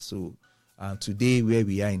So today, where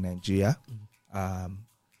we are in Nigeria,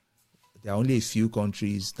 there are only a few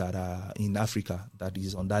countries that are in Africa that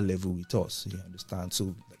is on that level with us. You understand?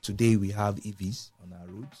 So today we have EVs on our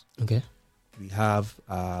roads. Okay. We have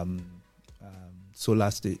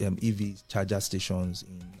EV charger stations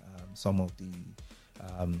in some of the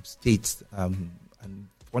states, and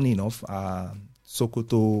funny enough,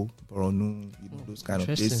 Sokoto, Borno, those kind of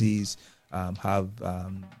places have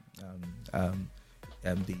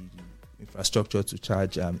the infrastructure to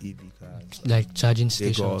charge EV cars, like charging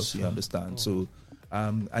Lagos, stations. you understand? So,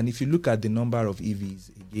 and if you look at the number of EVs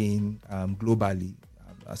again globally,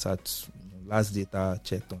 as at last data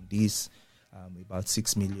checked on this, about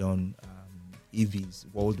 6 million EVs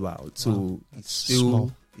worldwide. So Wow,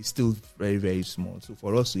 it's still very, very small. So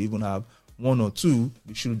for us to even have one or two,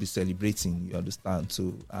 we should be celebrating, you understand?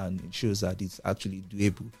 So, and it shows that it's actually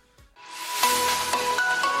doable.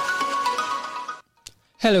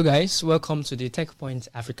 Hello guys, welcome to the TechPoint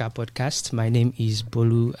Africa podcast. My name is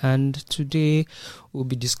Bolu, and today we'll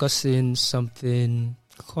be discussing something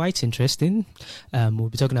quite interesting. We'll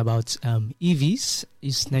be talking about EVs.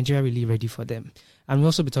 Is Nigeria really ready for them? And we'll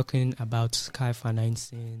also be talking about car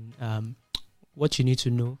financing, what you need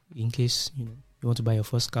to know in case you want to buy your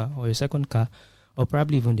first car or your second car, or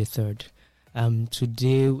probably even the third.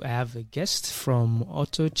 Today I have a guest from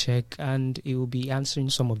AutoCheck, and he will be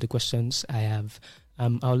answering some of the questions I have.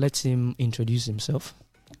 I'll let him introduce himself.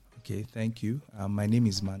 Okay, thank you. My name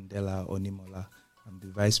is Mandela Onimola. I'm the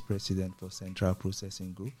Vice President for Central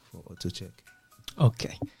Processing Group for AutoCheck.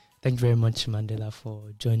 Okay. Thank you very much, Mandela, for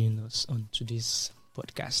joining us on today's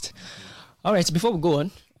podcast. All right, before we go on,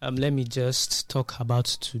 let me just talk about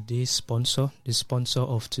today's sponsor, the sponsor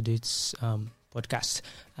of today's podcast.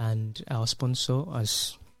 And our sponsor,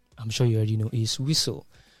 as I'm sure you already know, is Whistle.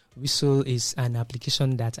 Whistle is an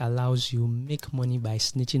application that allows you make money by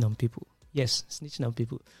snitching on people. Yes, snitching on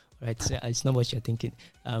people. Right? It's not what you're thinking.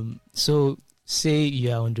 So say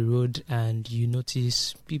you are on the road and you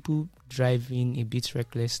notice people driving a bit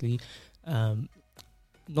recklessly,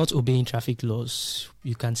 not obeying traffic laws.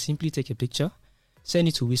 You can simply take a picture, send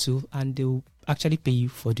it to Whistle, and they'll actually pay you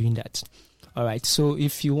for doing that. All right. So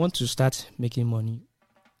if you want to start making money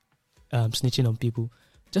snitching on people,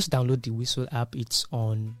 just download the Whistle app. It's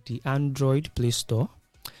on the Android Play Store.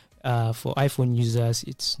 For iPhone users,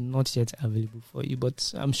 it's not yet available for you,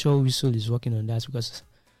 but I'm sure Whistle is working on that, because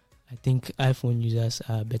I think iPhone users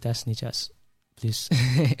are better snitchers. Please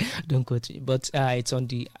don't quote me. But it's on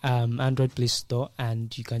the Android Play Store,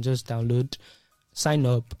 and you can just download, sign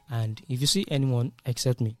up, and if you see anyone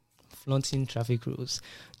except me flaunting traffic rules,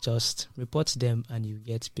 just report them and you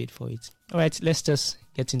get paid for it. All right, let's just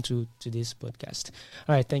get into today's podcast.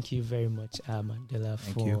 All right, thank you very much, Mandela,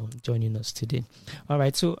 for joining us today. All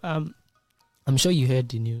right, so I'm sure you heard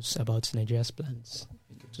the news about Nigeria's plans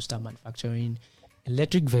to start manufacturing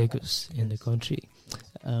electric vehicles in the country.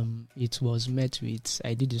 It was met with,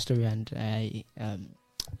 I did the story, and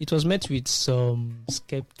it was met with some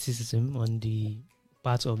skepticism on the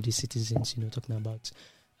part of the citizens, talking about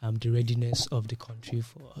the readiness of the country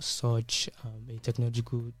for such a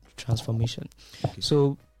technological transformation. Okay.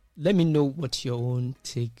 So let me know what your own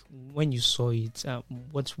take when you saw it.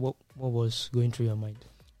 What was going through your mind?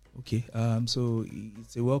 Okay, so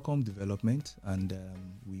it's a welcome development, and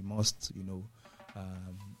we must,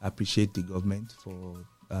 appreciate the government for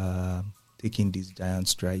taking these giant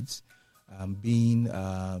strides. Being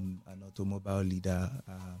an automobile leader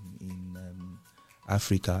in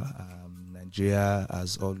Africa, Nigeria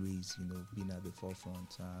has always, been at the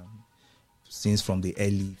forefront since from the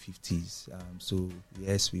early 50s. So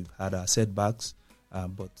yes, we've had our setbacks,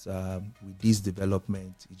 but with this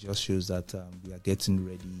development, it just shows that we are getting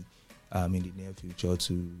ready in the near future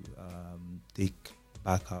to take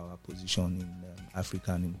back our position in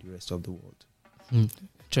Africa and in the rest of the world.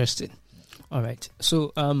 Interesting. All right.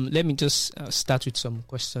 So let me just start with some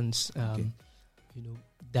questions. Okay.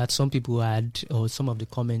 That some people had, or some of the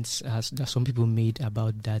comments that some people made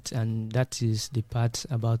about that, and that is the part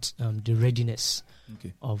about the readiness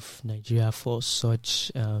of Nigeria for such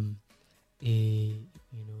a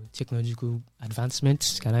technological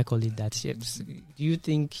advancement. Can I call it that? Yes. Do you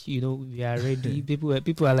think we are ready?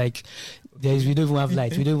 people are like, we don't even have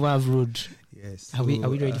light, we don't even have road. Yes. Are we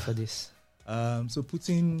ready for this?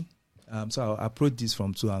 So I'll approach this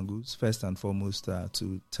from two angles. First and foremost,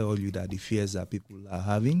 to tell you that the fears that people are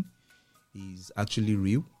having is actually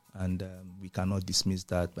real, and we cannot dismiss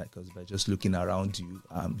that, because by just looking around you,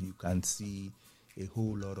 you can see a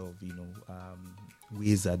whole lot of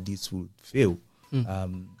ways that this would fail.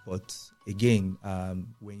 But again,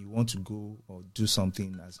 when you want to go or do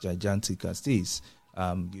something as gigantic as this,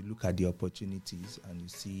 you look at the opportunities and you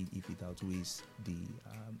see if it outweighs the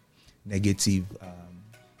negative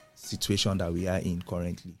situation that we are in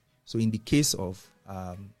currently. So in the case of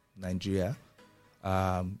Nigeria,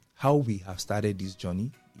 how we have started this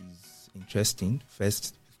journey is interesting.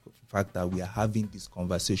 First, the fact that we are having this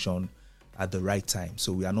conversation at the right time.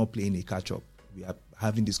 So we are not playing a catch-up. We are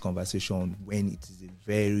having this conversation when it is a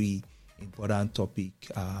very important topic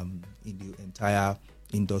in the entire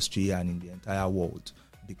industry and in the entire world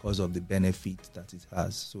because of the benefit that it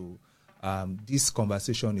has. So this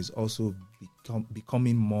conversation is also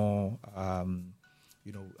becoming more,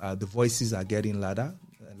 the voices are getting louder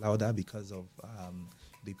because of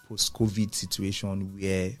the post-COVID situation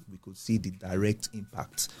where we could see the direct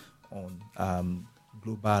impact on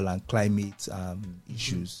global and climate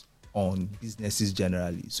issues on businesses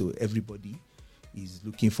generally. So everybody is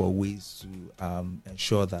looking for ways to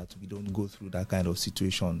ensure that we don't go through that kind of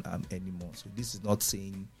situation anymore. So this is not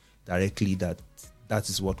saying directly that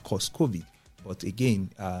is what caused COVID. But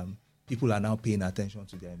again, people are now paying attention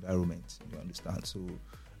to their environment, you understand? So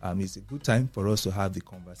it's a good time for us to have the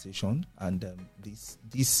conversation. And this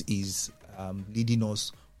is leading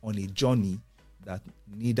us on a journey that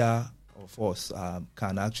neither of us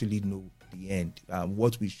can actually know the end.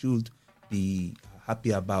 What we should be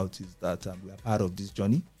happy about is that we are part of this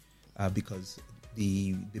journey because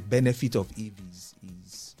the benefit of EVs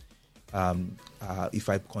is if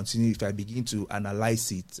I begin to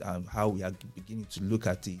analyze it, how we are beginning to look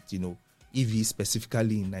at it, EV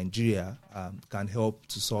specifically in Nigeria can help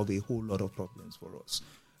to solve a whole lot of problems for us.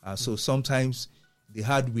 So sometimes the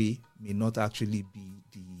hard way may not actually be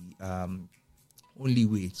the only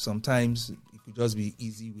way. Sometimes it could just be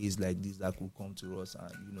easy ways like this that could come to us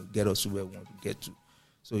and get us to where we want to get to.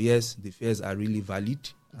 So yes, the fears are really valid,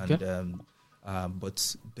 and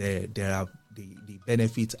but there are the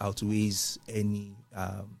benefit outweighs any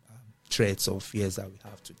threats or fears that we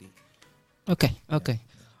have today. Okay.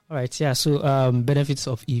 All right. Yeah. So benefits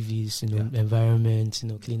of EVs, environment,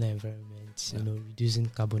 cleaner environment, reducing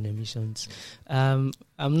carbon emissions. I'm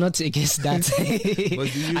not against that.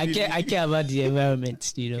 I care about the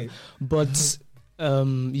environment, But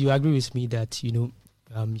you agree with me that you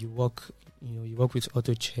work with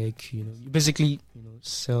AutoCheck. You basically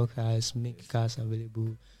sell cars, make cars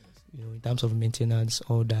available. In terms of maintenance,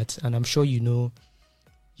 all that, and I'm sure you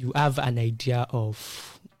have an idea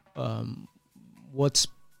of what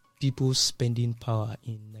people's spending power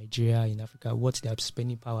in Nigeria, in Africa, what their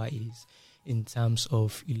spending power is in terms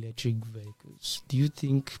of electric vehicles. Do you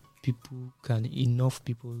think enough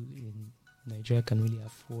people in Nigeria can really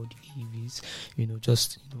afford EVs?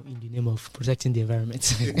 Just in the name of protecting the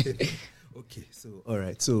environment. Okay, so all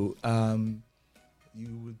right, so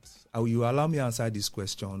you allow me to answer this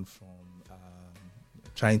question from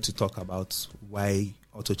trying to talk about why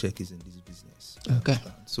AutoCheck is in this business. Okay.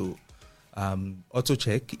 So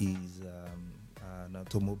AutoCheck is an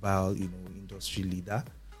automobile, industry leader,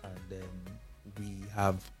 and we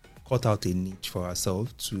have cut out a niche for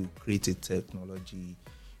ourselves to create a technology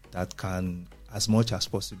that can, as much as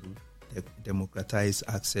possible, democratize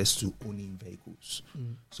access to owning vehicles.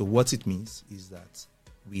 So what it means is that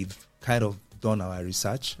we've kind of done our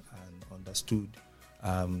research and understood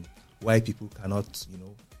why people cannot,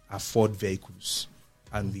 afford vehicles.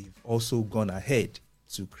 And we've also gone ahead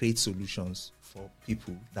to create solutions for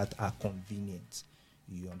people that are convenient.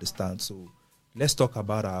 You understand? So let's talk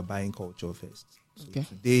about our buying culture first. So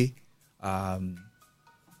today,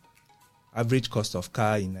 average cost of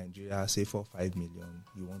car in Nigeria, say 4-5 million,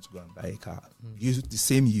 you want to go and buy a car. You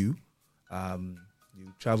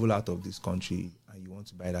travel out of this country and you want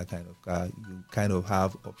to buy that kind of car, you kind of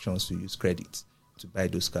have options to use credit to buy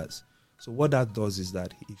those cars. So what that does is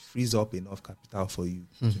that it frees up enough capital for you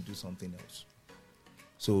to do something else.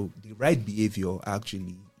 So the right behavior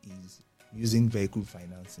actually is using vehicle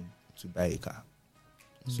financing to buy a car.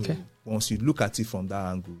 So once you look at it from that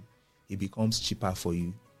angle, it becomes cheaper for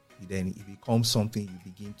you. Then it becomes something you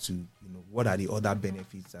begin to, what are the other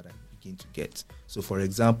benefits that I begin to get? So for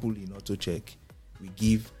example, in AutoCheck, we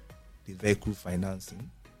give the vehicle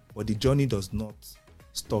financing, but the journey does not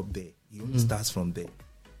stop there. It only starts from there.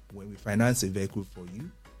 When we finance a vehicle for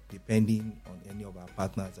you, depending on any of our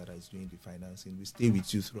partners that is doing the financing, we stay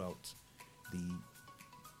with you throughout the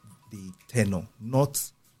tenure.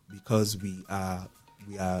 Not because we are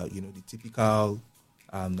the typical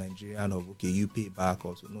Nigerian of you pay back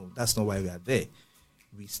or so. No, that's not why we are there.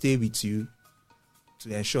 We stay with you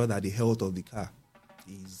to ensure that the health of the car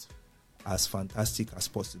is as fantastic as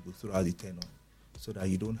possible throughout the tenure, so that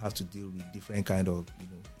you don't have to deal with different kind of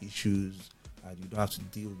issues, and you don't have to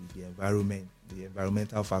deal with the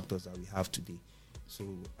environmental factors that we have today. So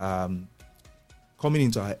coming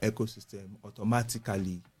into our ecosystem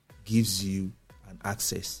automatically gives you an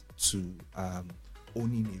access to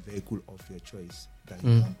owning a vehicle of your choice that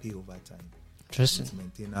you can pay over time. Interesting. With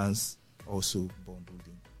maintenance also bundled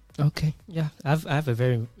in. Okay, yeah, I have a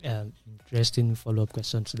very interesting follow-up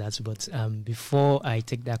question to that. But before I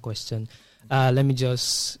take that question, let me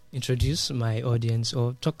just introduce my audience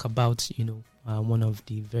or talk about, one of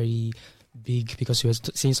the very big, because you were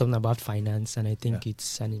saying something about finance, and I think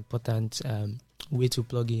it's an important way to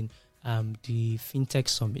plug in the FinTech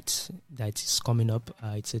Summit that is coming up.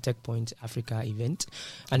 It's a TechPoint Africa event,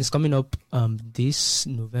 and it's coming up this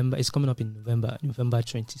November. It's coming up in November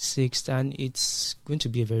 26th, and it's going to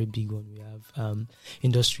be a very big one. We have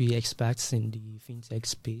industry experts in the FinTech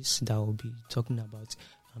space that will be talking about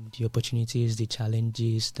the opportunities, the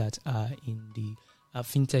challenges that are in the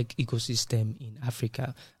FinTech ecosystem in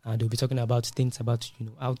Africa. They'll be talking about things about,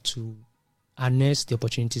 how to harness the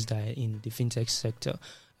opportunities that are in the FinTech sector.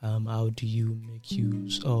 How do you make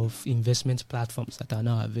use of investment platforms that are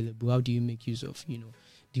now available? How do you make use of,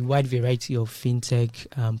 the wide variety of fintech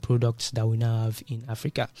products that we now have in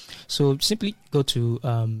Africa? So simply go to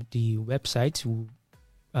the website. We'll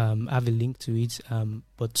have a link to it,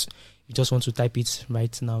 but you just want to type it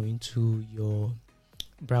right now into your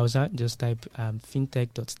browser. Just type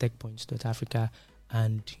fintech.techpoints.africa,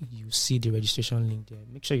 and you see the registration link there.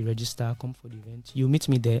 Make sure you register, come for the event. You meet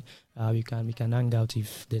me there. We can hang out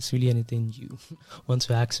if there's really anything you want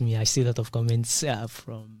to ask me. I see a lot of comments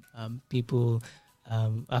from people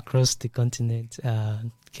across the continent.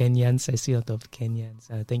 Kenyans, I see a lot of Kenyans.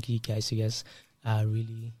 Thank you guys. You guys are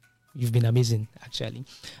really, you've been amazing, actually.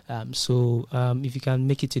 So if you can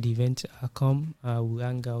make it to the event, come. We'll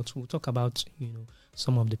hang out. We'll talk about,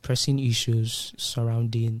 some of the pressing issues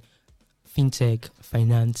surrounding FinTech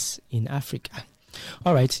finance in Africa.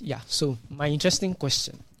 All right, yeah. So my interesting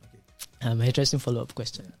question, my interesting follow-up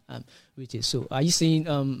question, which is: so are you saying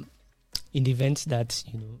in the event that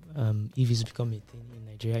EVs become a thing in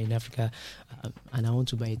Nigeria, in Africa, and I want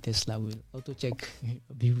to buy a Tesla, will AutoCheck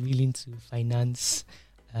be willing to finance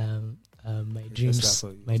my dreams?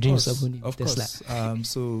 My dreams of owning a Tesla.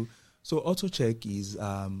 So AutoCheck is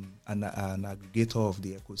an aggregator of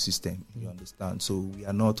the ecosystem, you understand. So we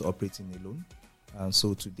are not operating alone.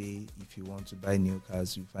 So today, if you want to buy new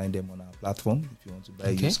cars, you find them on our platform. If you want to buy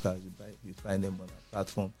used cars, you find them on our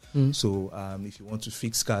platform. So if you want to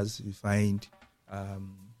fix cars, you find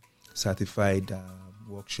certified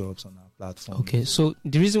workshops on our platform. Okay, so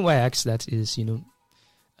the reason why I asked that is,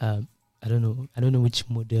 I don't know which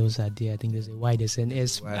models are there. I think there's a Y, there's an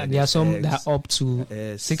S, and there are some X, that are up to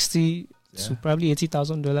 $60,000 to probably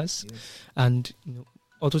 $80,000, and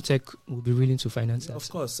AutoCheck will be willing to finance that. Of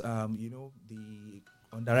course, the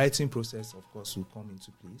underwriting process, of course, will come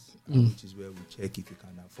into place, which is where we check if you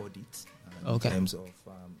can afford it. In terms of,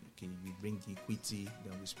 you bring the equity,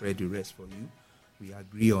 then we spread the rest for you. We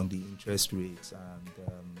agree on the interest rates, and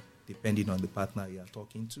depending on the partner you are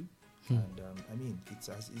talking to. And it's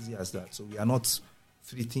as easy as that. So we are not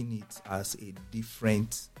treating it as a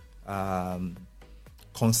different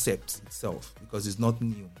concept itself, because it's not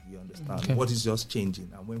new, you understand. Okay. What is just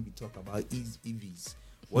changing, and when we talk about EVs,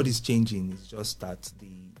 what is changing is just that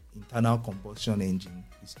the internal combustion engine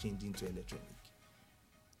is changing to electronic.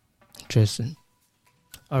 Interesting.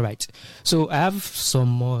 All right. So I have some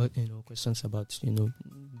more, questions about,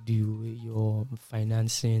 your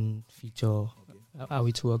financing feature, how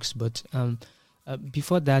it works. But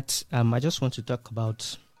before that, I just want to talk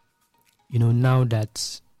about, now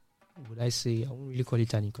that, would I say, I won't really call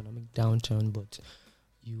it an economic downturn, but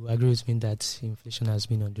you agree with me that inflation has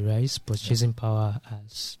been on the rise, purchasing power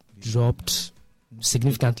has dropped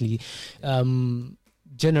significantly.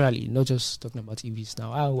 Generally, not just talking about EVs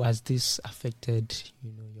now, how has this affected,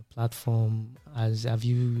 your platform? Have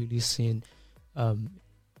you really seen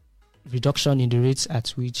reduction in the rates at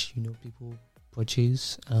which, people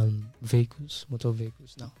purchase motor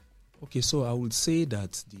vehicles now? Okay, so I would say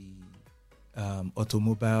that the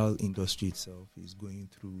automobile industry itself is going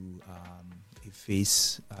through a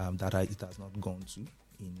phase that it has not gone to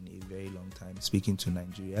in a very long time, speaking to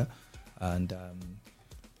Nigeria. And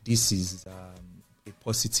this is a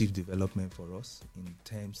positive development for us in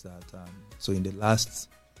terms that, so in the last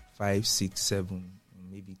 5, 6, 7,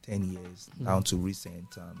 maybe 10 years, down to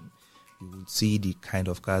recent, you will see the kind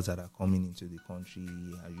of cars that are coming into the country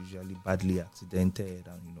are usually badly accidented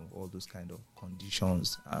and, all those kind of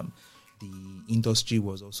conditions. The industry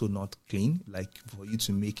was also not clean. Like, for you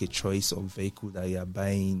to make a choice of vehicle that you are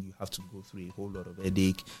buying, you have to go through a whole lot of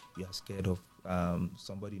headache. You are scared of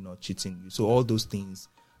somebody not cheating you. So all those things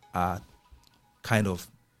are kind of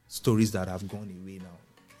stories that have gone away now.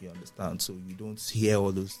 You understand? So you don't hear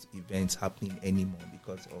all those events happening anymore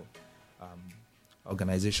because of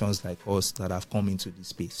organizations like us that have come into the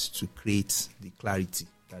space to create the clarity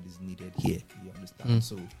that is needed here. You understand?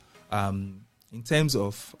 So in terms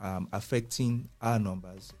of affecting our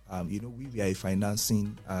numbers, we are a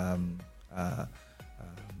financing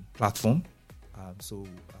platform. So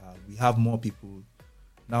we have more people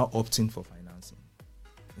now opting for financing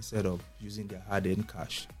instead of using their hard-earned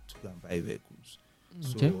cash to go and buy vehicles.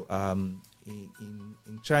 Okay. So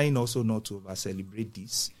in trying also not to over-celebrate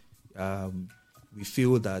this, we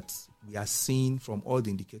feel that we are seeing from all the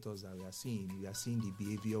indicators that we are seeing the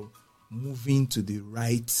behavior moving to the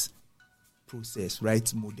right process,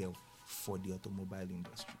 right model for the automobile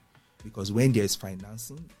industry. Because when there's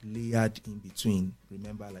financing layered in between,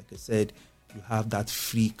 remember, like I said, you have that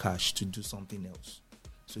free cash to do something else.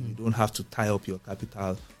 So you don't have to tie up your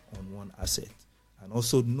capital on one asset. And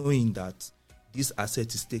also knowing that this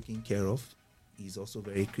asset is taken care of is also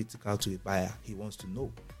very critical to a buyer. He wants to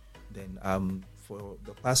know. Then for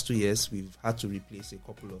the past 2 years, we've had to replace a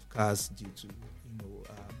couple of cars due to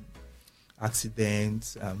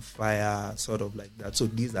accidents, fire, sort of like that. So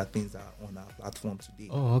these are things that are on our platform today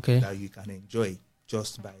that you can enjoy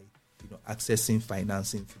just by accessing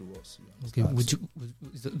financing through us. Okay.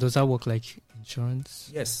 Does that work like insurance?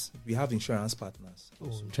 Yes, we have insurance partners.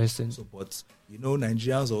 Also. Interesting. So, but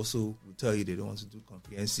Nigerians also will tell you they don't want to do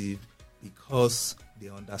comprehensive because they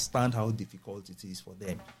understand how difficult it is for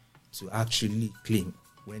them to actually claim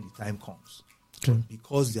when the time comes. True. But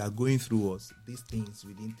because they are going through us, these things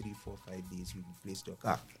within 3, 4, 5 days will replace your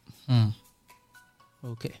car.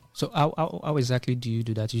 Okay. So how exactly do you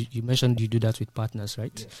do that? You mentioned you do that with partners,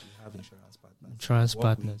 right? Yes, we have insurance partners. Insurance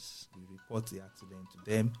partners. We report the accident to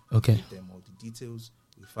them. Okay. Give them all the details.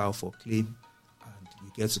 We file for claim, and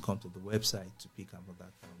you get to come to the website to pick another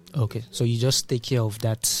car. Okay. So you just take care of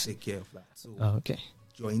that. Take care of that. So okay.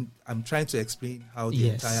 I'm trying to explain how the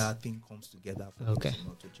entire thing comes together for okay.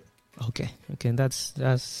 AutoCheck. Okay.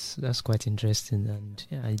 That's quite interesting.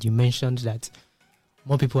 And you mentioned that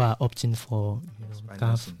more people are opting for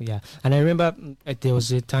CAF. Yeah. And I remember there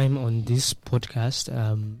was a time on this podcast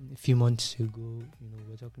a few months ago, we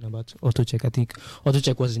were talking about AutoCheck. I think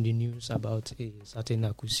AutoCheck was in the news about a certain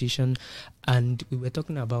acquisition, and we were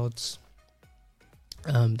talking about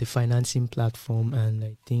the financing platform, and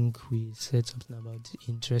I think we said something about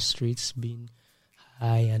interest rates being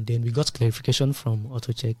high, and then we got clarification from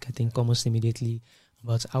AutoCheck, I think almost immediately,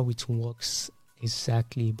 about how it works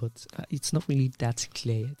exactly, but it's not really that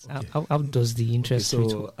clear. How does the interest rate work?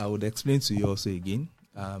 So I would explain to you also again.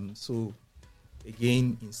 So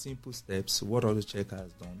again, in simple steps, what AutoCheck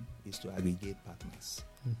has done is to aggregate partners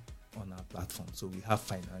on our platform. So we have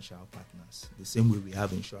financial partners, the same way we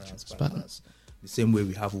have insurance partners, the same way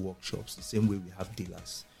we have workshops, the same way we have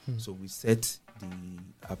dealers. So we set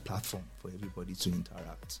the platform for everybody to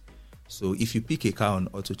interact. So if you pick a car on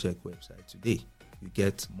AutoCheck website today, you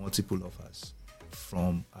get multiple offers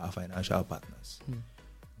from our financial partners.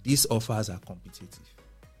 These offers are competitive.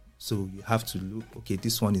 So you have to look, okay,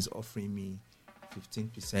 this one is offering me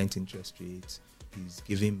 15% interest rate. He's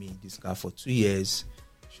giving me this car for 2 years.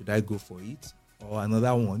 Should I go for it? Or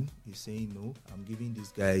another one is saying, no, I'm giving this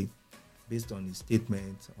guy, based on his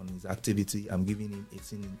statement, on his activity, I'm giving him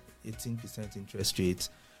 18% interest rate,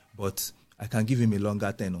 but I can give him a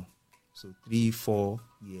longer tenor. So 3-4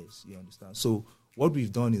 years, you understand? So what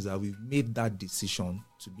we've done is that we've made that decision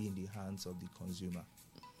to be in the hands of the consumer.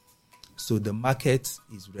 So the market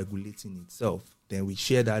is regulating itself. Then we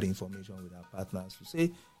share that information with our partners to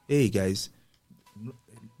say, hey guys,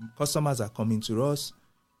 customers are coming to us.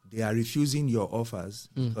 They are refusing your offers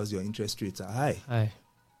because your interest rates are high.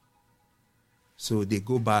 So they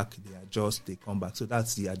go back, they adjust, they come back. So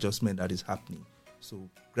that's the adjustment that is happening. So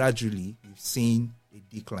gradually, we've seen a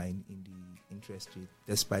decline in the interest rate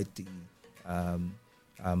despite the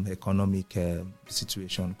economic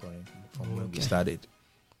situation currently from when we started.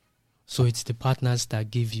 So it's the partners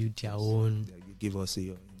that give you their own. You give us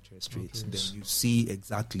your interest rates. Then you see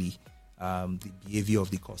exactly the behavior of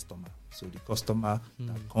the customer. So the customer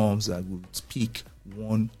that comes will pick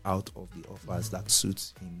one out of the offers that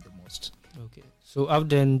suits him the most. Okay. So how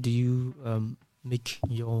then do you make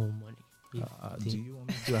your own money? Do you want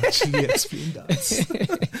me to actually explain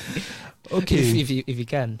that? Okay. If you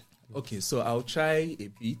can. Okay, so I'll try a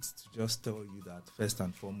bit to just tell you that first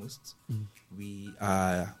and foremost, we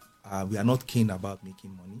are not keen about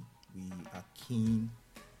making money. We are keen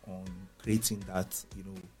on creating that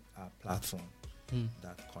platform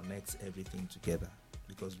that connects everything together,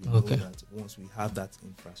 because we know that once we have that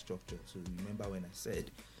infrastructure. So remember when I said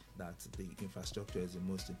that the infrastructure is the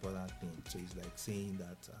most important thing. So it's like saying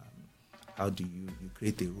that how do you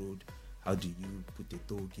create a road? How do you put a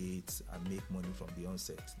toll gate and make money from the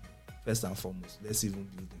onset? First and foremost, let's even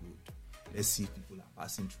build the road. Let's see if people are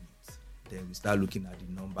passing through it. Then we start looking at the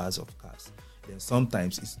numbers of cars. Then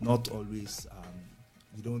sometimes it's not always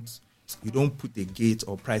you don't put a gate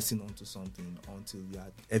or pricing onto something until you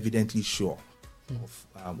are evidently sure of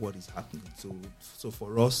what is happening. So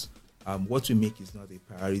for us, what we make is not a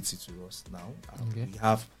priority to us now. We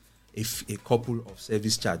have a couple of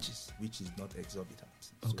service charges, which is not exorbitant.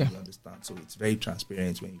 So you understand. So it's very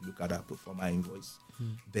transparent when you look at our pro forma invoice.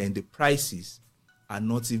 Then the prices are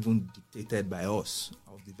not even dictated by us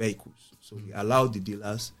of the vehicles. So we allow the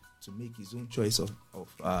dealers to make his own choice of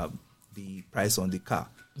the price on the car.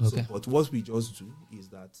 So, but what we just do is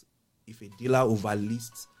that if a dealer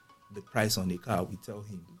overlists the price on the car, we tell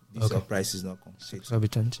him this your price is not competitive.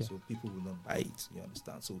 So people will not buy it. You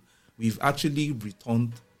understand? So we've actually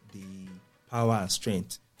returned the power and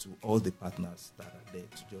strength to all the partners that are there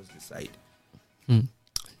to just decide.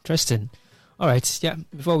 Interesting. All right. Yeah.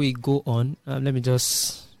 Before we go on, let me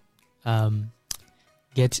just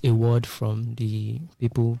get a word from the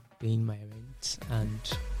people paying my rent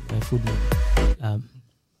and my food money.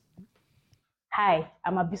 Hi,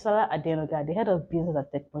 I'm Abisola Adenoga, the head of business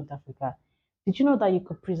at TechPoint Africa. Did you know that you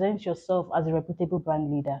could present yourself as a reputable brand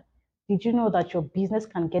leader? Did you know that your business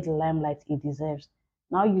can get the limelight it deserves?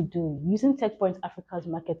 Now you do. Using TechPoint Africa's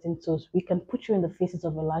marketing tools, we can put you in the faces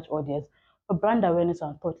of a large audience for brand awareness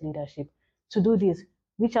and thought leadership. To do this,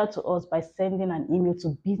 reach out to us by sending an email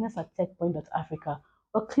to business@techpoint.africa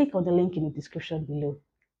or click on the link in the description below.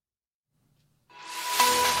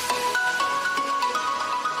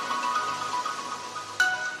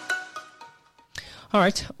 All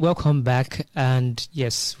right, welcome back. And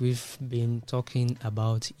yes, we've been talking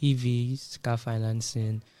about EVs, car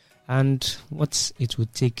financing, and what it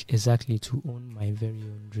would take exactly to own my very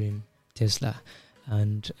own dream Tesla.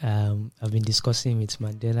 And I've been discussing with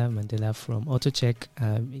Mandela from AutoCheck.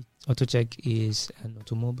 AutoCheck is an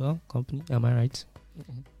automobile company, am I right?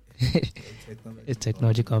 A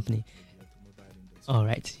technology company. All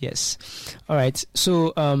right, yes. All right,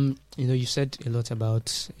 so, you said a lot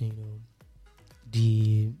about,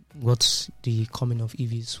 what the coming of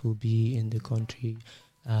EVs will be in the country,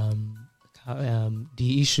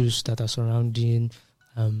 the issues that are surrounding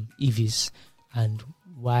EVs, and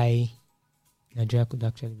why Nigeria could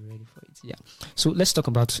actually be ready for it. Yeah. So let's talk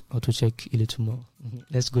about AutoCheck a little more.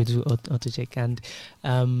 Let's go to AutoCheck. And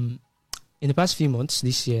in the past few months,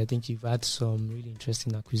 this year, I think you've had some really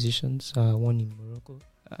interesting acquisitions. One in Morocco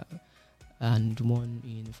and one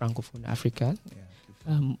in Francophone Africa.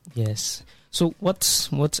 Yes. So what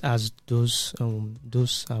has those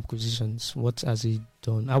acquisitions? What has it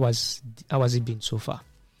done? How has it been so far?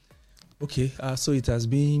 Okay, so it has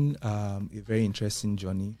been a very interesting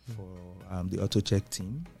journey for the AutoCheck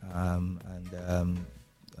team, and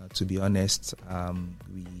to be honest,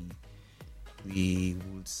 we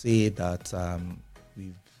would say that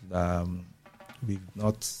we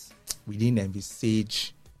didn't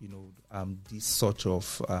envisage this sort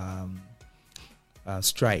of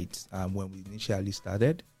stride when we initially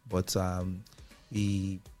started, but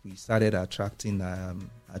we started attracting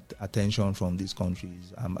attention from these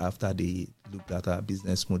countries after they looked at our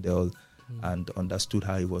business model and understood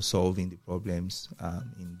how it was solving the problems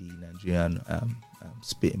in the Nigerian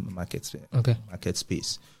market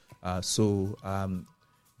space. So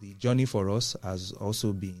the journey for us has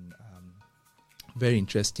also been very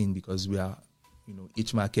interesting because we are,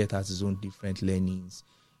 each market has its own different learnings.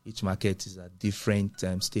 Each market is at different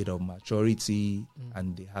state of maturity,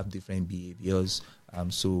 and they have different behaviors.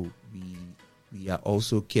 So we are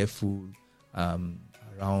also careful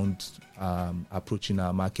around approaching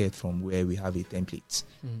our market from where we have a template.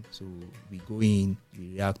 So we go in,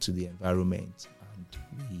 we react to the environment, and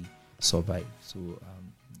we survive. So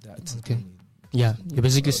that's okay. Yeah, you're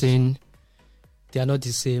basically saying they are not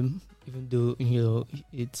the same. Even though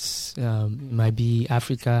it's it might be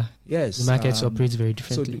Africa, yes, the markets operate very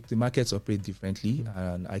differently. So the markets operate differently,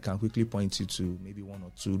 and I can quickly point you to maybe one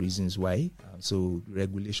or two reasons why. So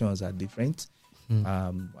regulations are different,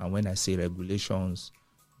 and when I say regulations,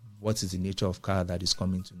 what is the nature of car that is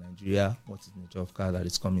coming to Nigeria? What is the nature of car that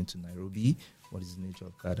is coming to Nairobi? What is the nature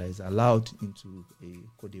of car that is allowed into a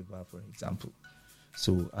Cote d'Ivoire, for example?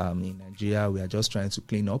 So in Nigeria, we are just trying to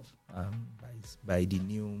clean up by the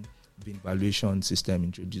new valuation system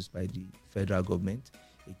introduced by the federal government.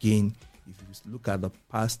 Again, if you look at the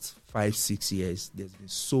past 5-6 years, there's been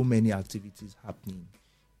so many activities happening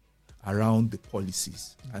around the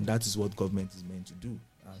policies, and that is what government is meant to do.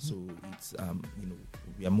 So it's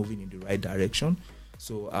we are moving in the right direction.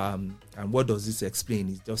 So and what does this explain?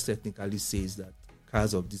 It just technically says that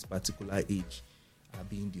cars of this particular age are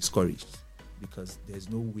being discouraged, because there's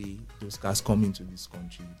no way those cars come into this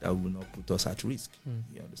country that will not put us at risk.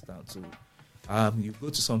 You understand? So you go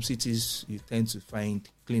to some cities, you tend to find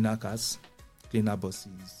cleaner cars, cleaner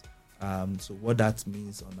buses. So what that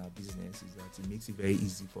means on our business is that it makes it very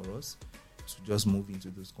easy for us to just move into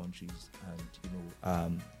those countries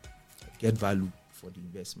and get value for the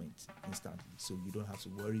investment instantly. So you don't have to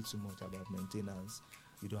worry too much about maintenance.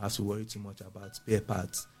 You don't have to worry too much about spare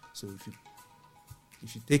parts. So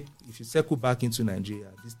if you circle back into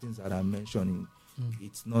Nigeria, these things that I'm mentioning,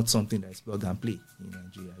 it's not something that's plug and play in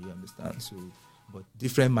Nigeria. You understand? So, but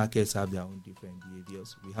different markets have their own different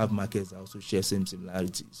behaviors. We have markets that also share same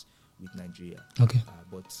similarities with Nigeria. Okay.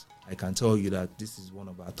 But I can tell you that this is one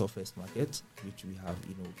of our toughest markets, which we have,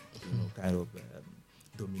 kind of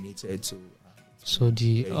dominated. So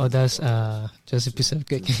the others are just a piece of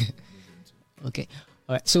cake. Okay.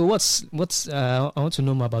 All right. So I want to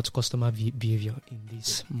know more about customer behavior in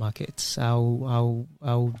these markets. How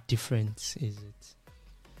different is it?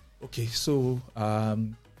 Okay. So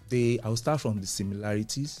I'll start from the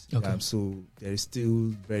similarities. Okay. So there is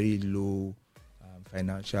still very low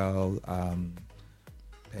financial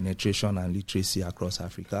penetration and literacy across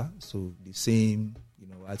Africa. So the same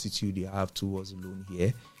attitude you have towards loan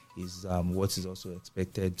here is what is also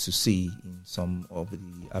expected to see in some of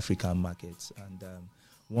the African markets. And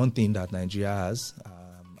one thing that Nigeria has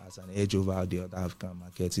as an edge over the other African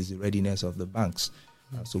markets is the readiness of the banks.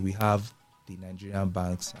 So we have the Nigerian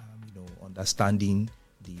banks, understanding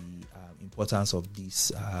the importance of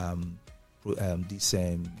this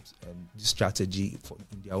strategy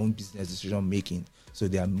in their own business decision making. So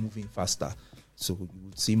they are moving faster. So you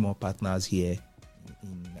would see more partners here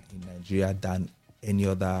in Nigeria than any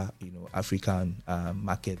other African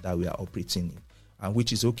market that we are operating in, and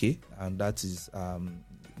which is okay. And that is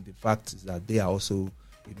the fact is that they are also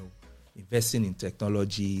investing in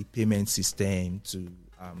technology, payment system to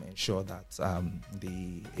ensure that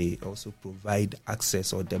they also provide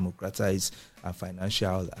access or democratize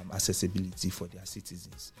financial accessibility for their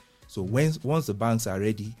citizens. So once the banks are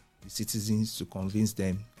ready, the citizens, to convince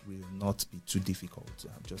them will not be too difficult,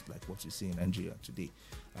 just like what you see in Nigeria today.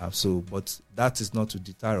 But that is not to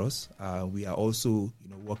deter us. We are also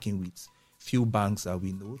working with few banks that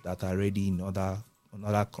we know that are ready in other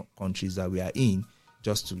countries that we are in,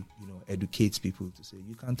 just to educate people to say,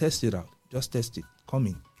 you can test it out, just test it, come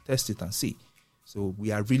in, test it and see. So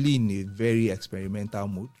we are really in a very experimental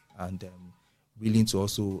mode, and willing to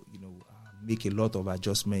also make a lot of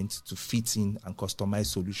adjustments to fit in and customize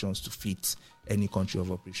solutions to fit any country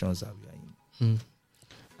of operations that we are in.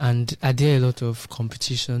 And are there a lot of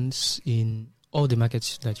competitions in all the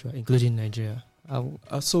markets that you are, including Nigeria?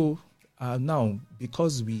 Now,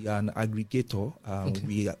 because we are an aggregator, Okay.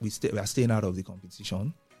 we are staying out of the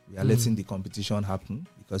competition. We are letting the competition happen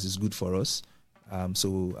because it's good for us.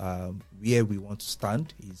 Where we want to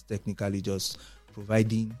stand is technically just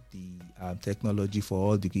providing the technology for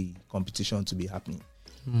all the competition to be happening.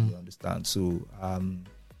 You understand? So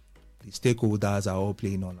the stakeholders are all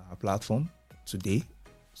playing on our platform today.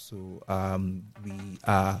 So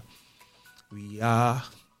we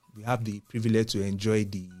have the privilege to enjoy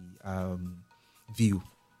the view.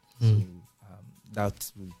 So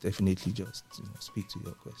that will definitely just speak to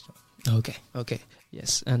your question. Okay.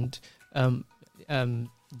 Yes. And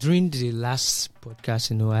during the last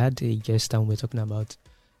podcast, I had a guest and we were talking about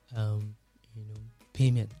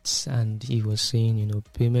payments, and he was saying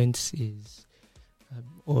payments is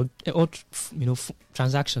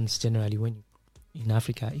transactions generally, when in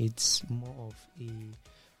Africa, it's more of a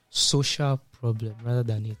social problem rather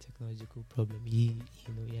than a technological problem. He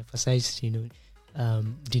emphasized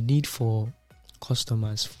the need for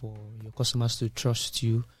your customers to trust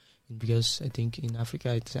you, because I think in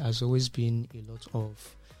Africa it has always been a lot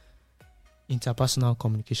of interpersonal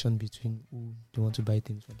communication between who they want to buy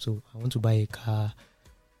things from. So I want to buy a car,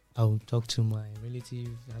 I'll talk to my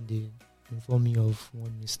relative and they inform me of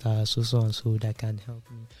one Mr. so and so that can help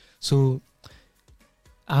me. So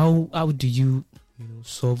how do you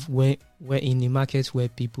solve where in a market where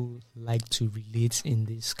people like to relate in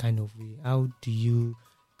this kind of way? How do you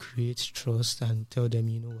create trust and tell them,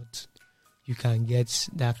 what, you can get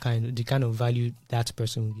the kind of value that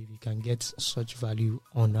person will give, you can get such value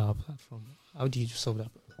on our platform? How do you solve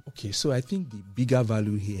that? Okay, so I think the bigger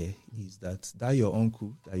value here is that your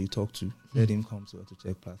uncle that you talk to, let him come to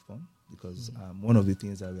AutoCheck platform, because one of the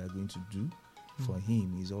things that we are going to do for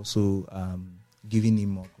him is also giving him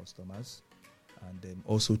more customers. and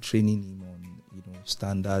also training him on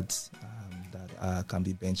standards that can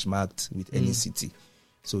be benchmarked with any city.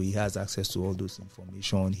 So he has access to all those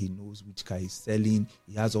information. He knows which car is selling.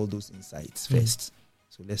 He has all those insights first.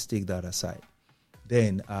 So let's take that aside.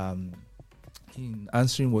 Then, in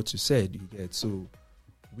answering what you said, you get, so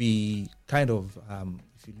we kind of,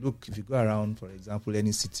 if you go around, for example,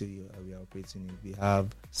 any city we are operating in, we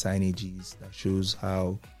have signages that shows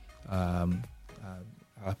how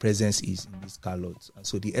our presence is in these car lots. And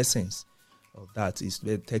so the essence of that is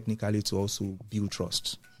technically to also build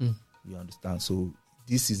trust. You understand? So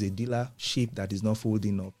this is a dealership that is not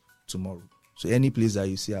folding up tomorrow. So any place that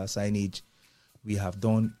you see our signage, we have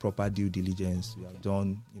done proper due diligence. We have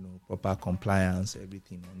done, proper compliance,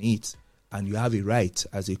 everything on it. And you have a right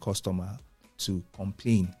as a customer to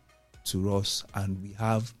complain to us, and we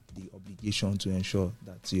have the obligation to ensure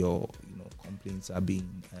that your, complaints are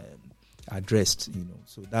being addressed.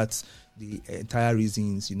 So that's the entire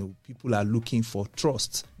reasons. People are looking for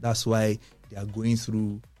trust. That's why they are going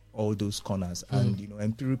through all those corners. And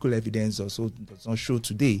empirical evidence also does not show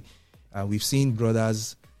today. We've seen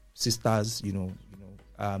brothers, sisters,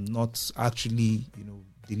 not actually,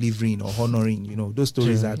 delivering or honoring. Those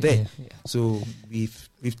stories are there. So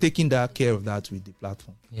we've taken that care of that with the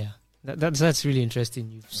platform. Yeah, that's really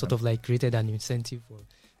interesting. You've sort of like created an incentive for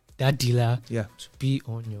that dealer to be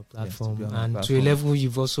on your platform, to a level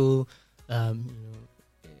you've also, I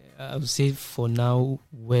would say for now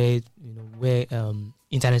where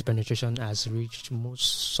internet penetration has reached,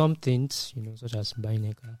 some things, such as buying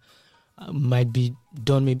a car, might be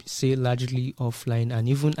done maybe say largely offline, and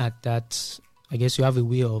even at that, I guess you have a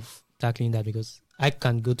way of tackling that, because I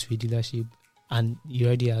can go to a dealership and he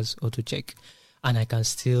already has auto check, and I can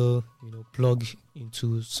still plug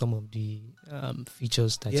into some of the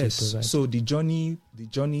features that you provide. So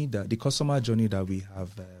the customer journey that we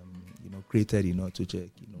have created in auto check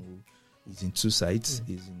is in two sides.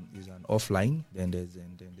 Is an offline, then there's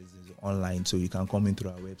online. So you can come in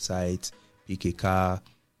through our website, pick a car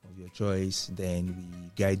of your choice, then we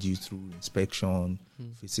guide you through inspection,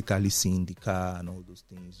 physically seeing the car and all those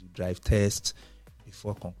things. You drive tests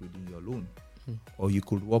before concluding your loan. Or you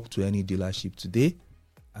could walk to any dealership today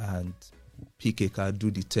and pick a car, do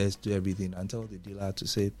the test, do everything, and tell the dealer to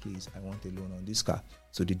say, please, I want a loan on this car.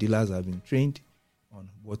 So the dealers have been trained on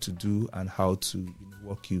what to do and how to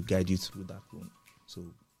guide you through that loan. So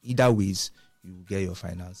either ways, you will get your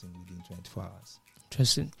financing within 24 hours.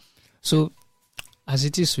 Interesting. So as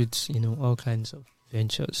it is with, all kinds of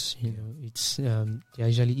ventures, it's there are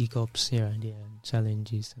usually hiccups here and there and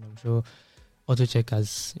challenges, and I'm sure AutoCheck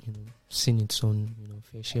has, seen its own,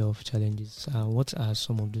 fair share of challenges. What are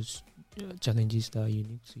some of those challenges that are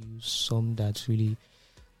unique to you? Some that really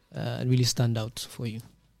stand out for you?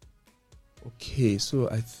 Okay, so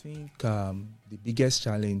I think the biggest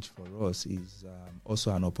challenge for us is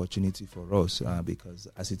also an opportunity for us because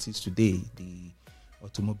as it is today, the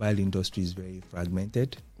automobile industry is very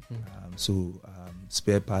fragmented. So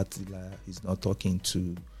spare parts dealer is not talking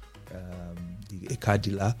to a car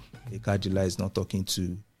dealer. A car dealer is not talking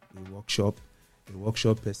to a workshop. A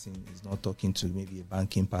workshop person is not talking to maybe a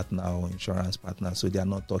banking partner or insurance partner. So they are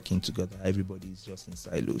not talking together. Everybody is just in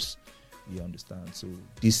silos. You understand? So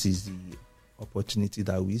this is the opportunity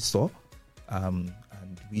that we saw, and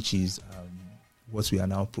which is what we are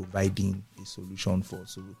now providing a solution for.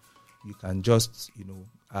 So you can just,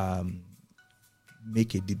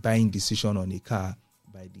 make a buying decision on a car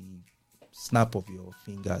by the snap of your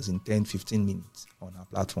fingers in 10-15 minutes on our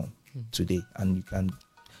platform today, and you can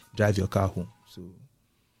drive your car home. So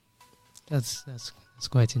that's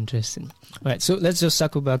quite interesting. All right, so let's just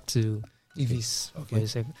circle back to EVs for a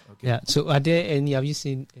second. Okay. Yeah. So have you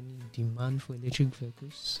seen any demand for electric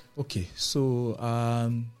vehicles? Okay. So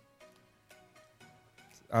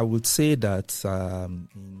I would say that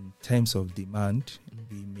in terms of demand,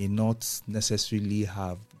 we may not necessarily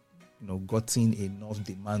have gotten enough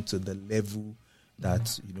demand to the level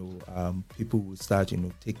that people will start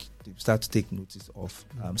to take notice of.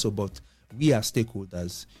 But we as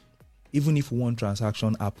stakeholders, even if one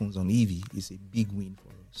transaction happens on EV, it's a big win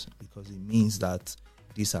for us because it means that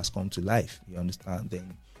this has come to life. You understand?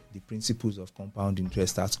 Then the principles of compound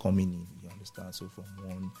interest starts coming in. You understand? So from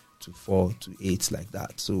 1 to 4 to 8, like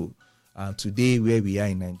that. So today, where we are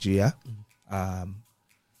in Nigeria,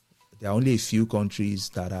 there are only a few countries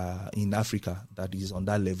that are in Africa that is on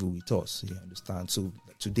that level with us. You understand? So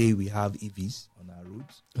today we have EVs on our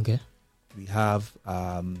roads. Okay. We have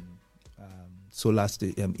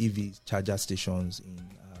EV charger stations in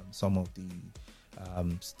some of the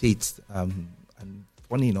states. And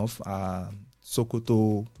funny enough,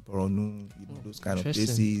 Sokoto, Borno, those kind of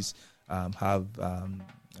places. have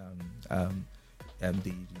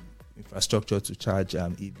the infrastructure to charge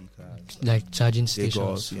EV cars, like charging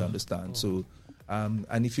Lagos, stations. you understand. So,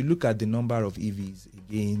 and if you look at the number of EVs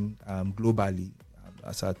again globally,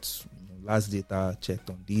 as at last data checked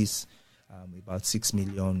on this, about 6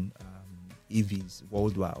 million EVs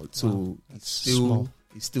worldwide. So Wow, it's still small.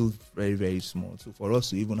 It's still very, very small. So for us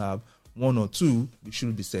to even have one or two, we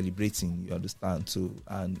should be celebrating. You understand? So,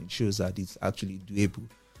 and it shows that it's actually doable.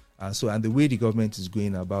 And the way the government is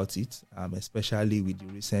going about it, especially with the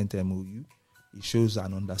recent MOU, it shows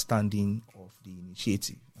an understanding of the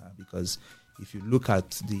initiative. Because if you look at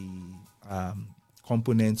the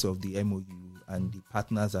components of the MOU and the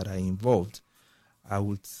partners that are involved, I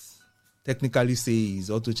would technically say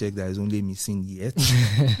is AutoCheck that is only missing yet.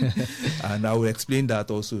 And I will explain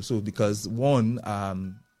that also. So because one,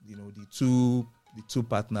 the two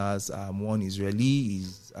partners, one Israeli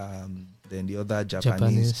is then the other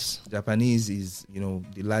Japanese. Japanese is,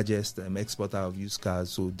 the largest exporter of used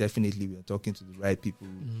cars. So definitely we are talking to the right people.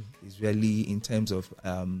 Israeli in terms of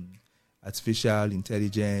artificial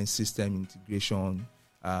intelligence, system integration.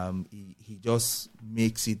 He just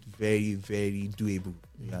makes it very, very doable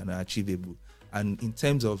and achievable. And in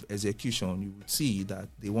terms of execution, you would see that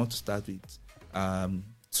they want to start with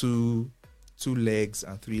two legs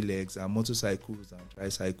and 3 legs, and motorcycles and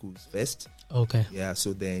tricycles first. Okay. Yeah,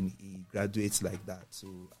 so then he graduates like that. So,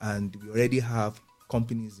 and we already have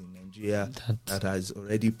companies in Nigeria that is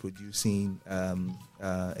already producing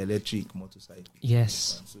electric motorcycles.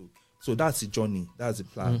 Yes. So that's the journey. That's the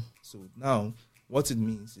plan. So now, what it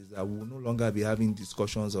means is that we will no longer be having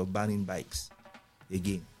discussions of banning bikes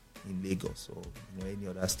again in Lagos or any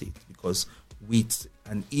other state, because with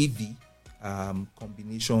an EV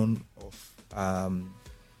combination of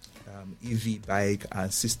EV bike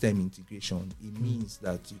and system integration, it means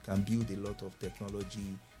that you can build a lot of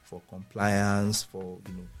technology for compliance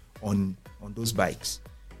on those bikes.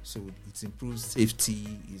 So it improves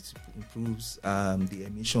safety, it improves the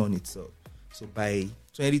emission itself. So by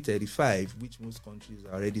 2035, which most countries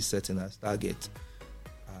are already setting as target,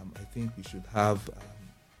 I think we should have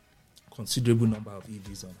considerable number of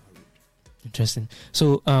EVs on our road. Interesting.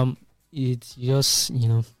 So it just,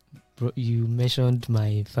 you mentioned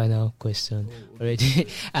my final question already,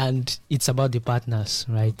 and it's about the partners,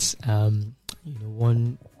 right?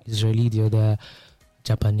 One Israeli, the other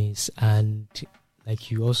Japanese, and like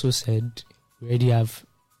you also said, we already have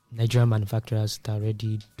Nigerian manufacturers that are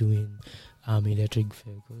already doing electric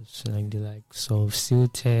vehicles, like the likes of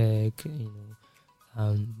Steeltech,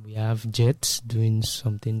 we have Jet doing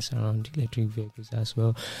some things around electric vehicles as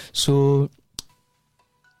well. So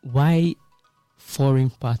why foreign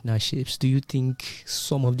partnerships? Do you think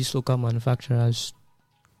some of these local manufacturers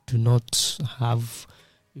do not have,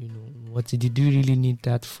 do you really need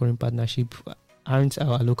that foreign partnership? Aren't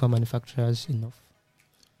our local manufacturers enough?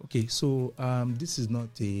 Okay, so this is not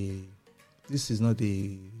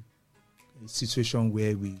a situation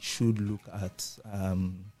where we should look at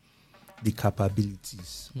the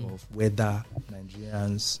capabilities of whether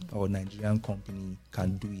Nigerians or Nigerian company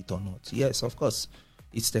can do it or not. Yes, of course,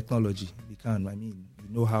 it's technology. We can. You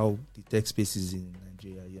know how the tech space is in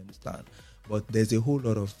Nigeria. You understand, but there's a whole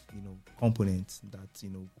lot of components that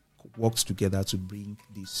works together to bring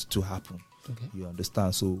this to happen. Okay. You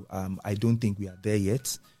understand? So I don't think we are there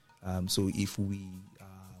yet. So if we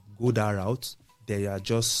go that route, there are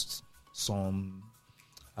just some.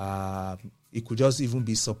 It could just even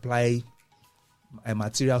be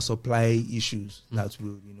material supply issues that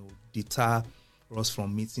will deter us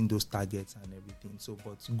from meeting those targets and everything. So,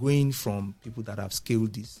 but going from people that have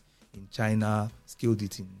scaled this in China, scaled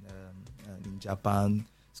it in Japan,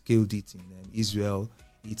 scaled it in Israel,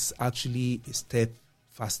 it's actually a step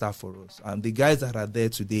faster for us. And the guys that are there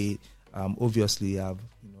today, obviously, have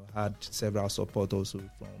had several support also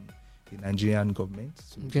from the Nigerian government.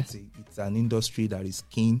 So it's an industry that is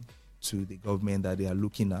keen to the government that they are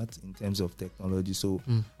looking at in terms of technology. So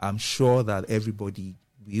I'm sure that everybody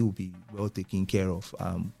will be well taken care of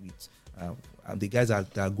with the guys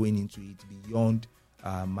that are going into it beyond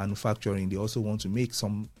manufacturing. They also want to make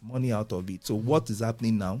some money out of it. So what is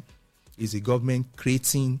happening now is the government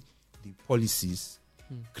creating the policies,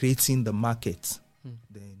 creating the market,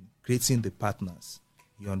 then creating the partners.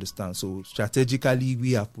 You understand? So strategically,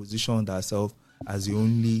 we have positioned ourselves as the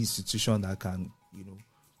only institution that can,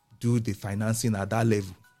 do the financing at that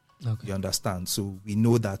level. Okay. You understand? So we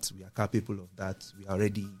know that we are capable of that. We are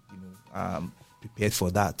already, prepared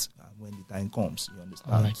for that when the time comes. You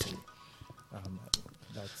understand? All right. So,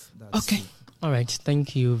 that's okay. it. All right.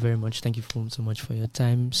 Thank you very much. Thank you so much for your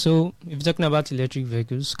time. So if you're talking about electric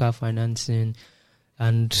vehicles, car financing,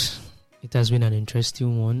 and It has been an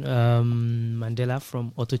interesting one. Mandela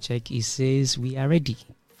from AutoCheck, he says we are ready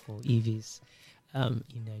for EVs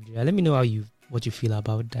in Nigeria. Let me know what you feel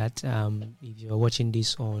about that. If you're watching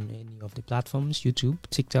this on any of the platforms, YouTube,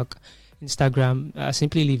 TikTok, Instagram,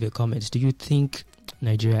 simply leave a comment. Do you think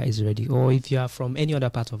Nigeria is ready? Or if you are from any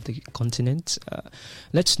other part of the continent,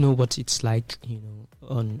 let's know what it's like,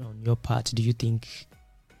 on your part. Do you think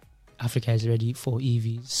Africa is ready for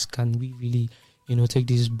EVs? Can we really, take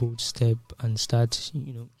this bold step and start,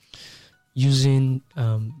 using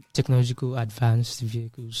technological advanced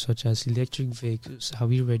vehicles such as electric vehicles? Are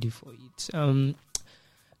we ready for it?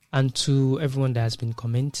 And to everyone that has been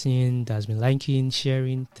commenting, that has been liking,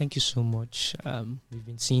 sharing, thank you so much. We've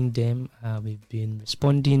been seeing them, we've been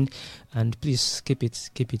responding, and please keep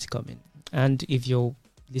it coming. And if you're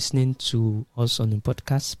listening to us on a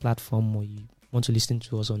podcast platform, or you want to listen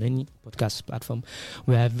to us on any podcast platform,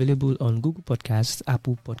 we are available on Google Podcasts,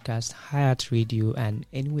 Apple Podcasts, Hyatt Radio, and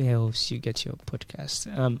anywhere else you get your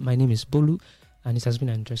podcast. My name is Bolu, and it has been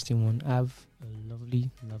an interesting one. Have a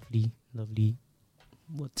lovely, lovely, lovely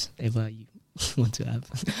whatever you want to have.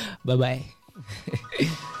 Bye-bye.